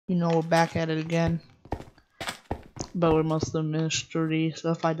You know, we're back at it again. But we're Murder Mysterie,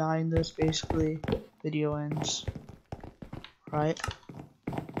 so if I die in this, basically, video ends. Right?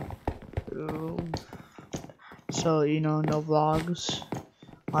 So, you know, no vlogs.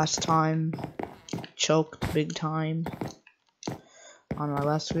 Last time, choked big time on my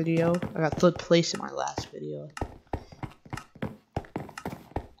last video. I got third place in my last video.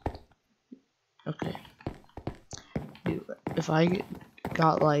 Okay. Dude, if I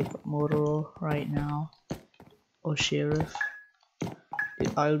got like Motorola right now, or Sheriff,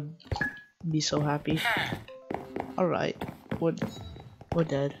 dude, I would be so happy. Alright, we're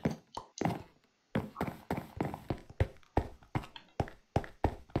dead.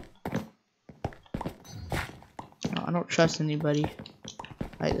 No, I don't trust anybody.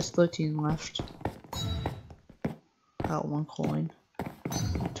 Alright, there's 13 left. Got 1 coin.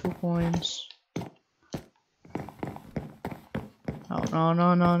 2 coins.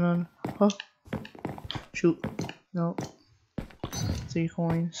 No. Huh? Shoot. No. 3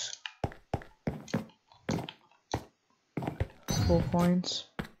 coins. 4 coins.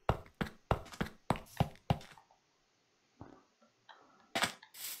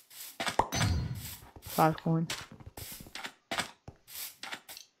 5 coins.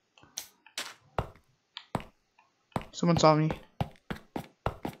 Someone saw me.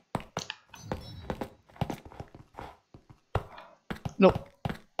 Nope.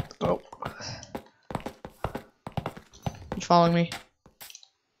 Oh. He's following me.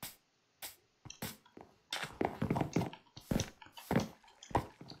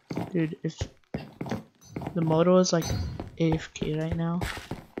 Dude, if the motor is like AFK right now.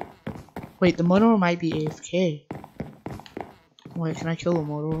 Wait, the motor might be AFK. Wait, can I kill the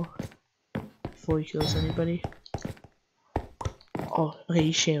motor before he kills anybody? Oh, okay,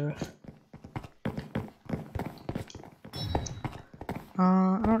 he's Sheriff.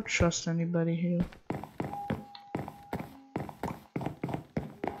 I don't trust anybody here.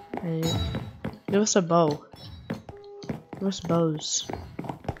 Hey, give us a bow. Give us bows.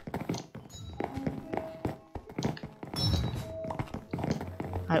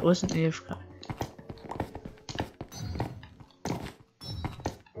 I wasn't AFK.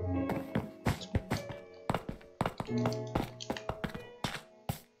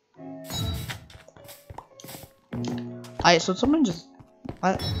 Alright, so someone just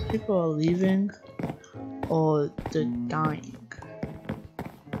people are leaving or they're dying.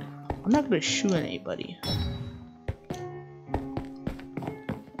 I'm not gonna shoot anybody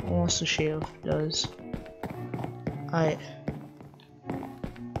unless the sheriff does. Alright.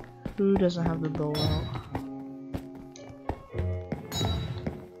 Who doesn't have the bow out?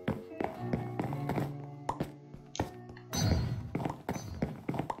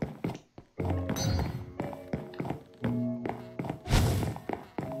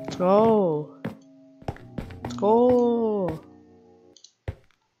 Let's go! Let's go!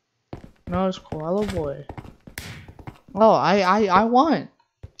 No, it's koala boy. Oh, I won!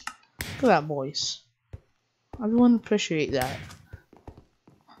 Look at that voice. Everyone appreciate that.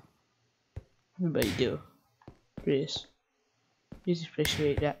 Everybody do. Please. Please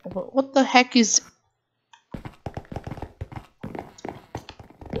appreciate that. What the heck is...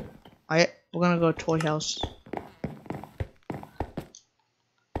 Alright, we're gonna go to Toy House.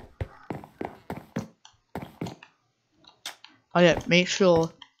 Oh yeah, make sure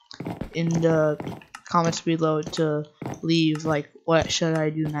in the comments below to leave like what should I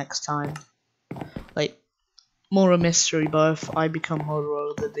do next time. Like Murder Mystery, but if I become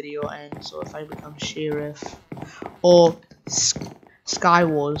Murderer the video ends, or if I become Sheriff, or Sky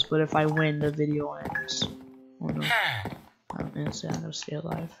Wars, but if I win the video ends. Oh no. I'm gonna stay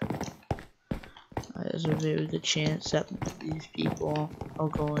alive. There's a very good chance that these people are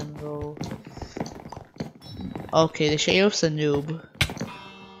going to go. Okay, the Sheriff's a noob.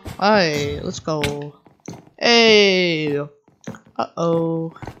 Alright, let's go. Hey!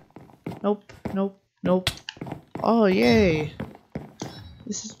 Uh-oh. Nope. Oh, yay.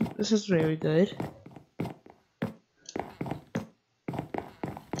 This is very good.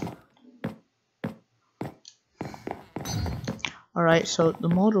 Alright, so the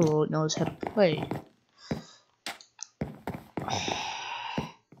Motorola knows how to play.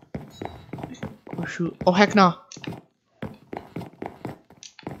 Oh shoot. Oh heck no.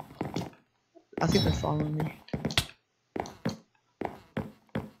 I think they're following me.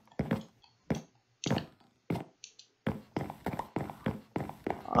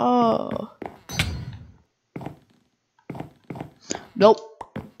 Oh. Nope.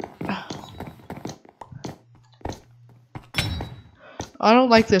 I don't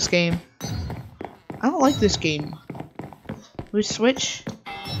like this game. I don't like this game. We switch.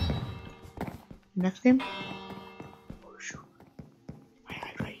 Next game? Oh shoot. Right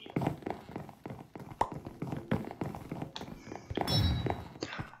here.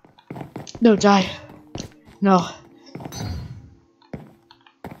 No, die. No.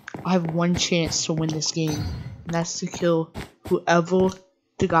 I have one chance to win this game, and that's to kill whoever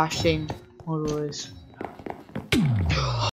the gosh dang murderer is.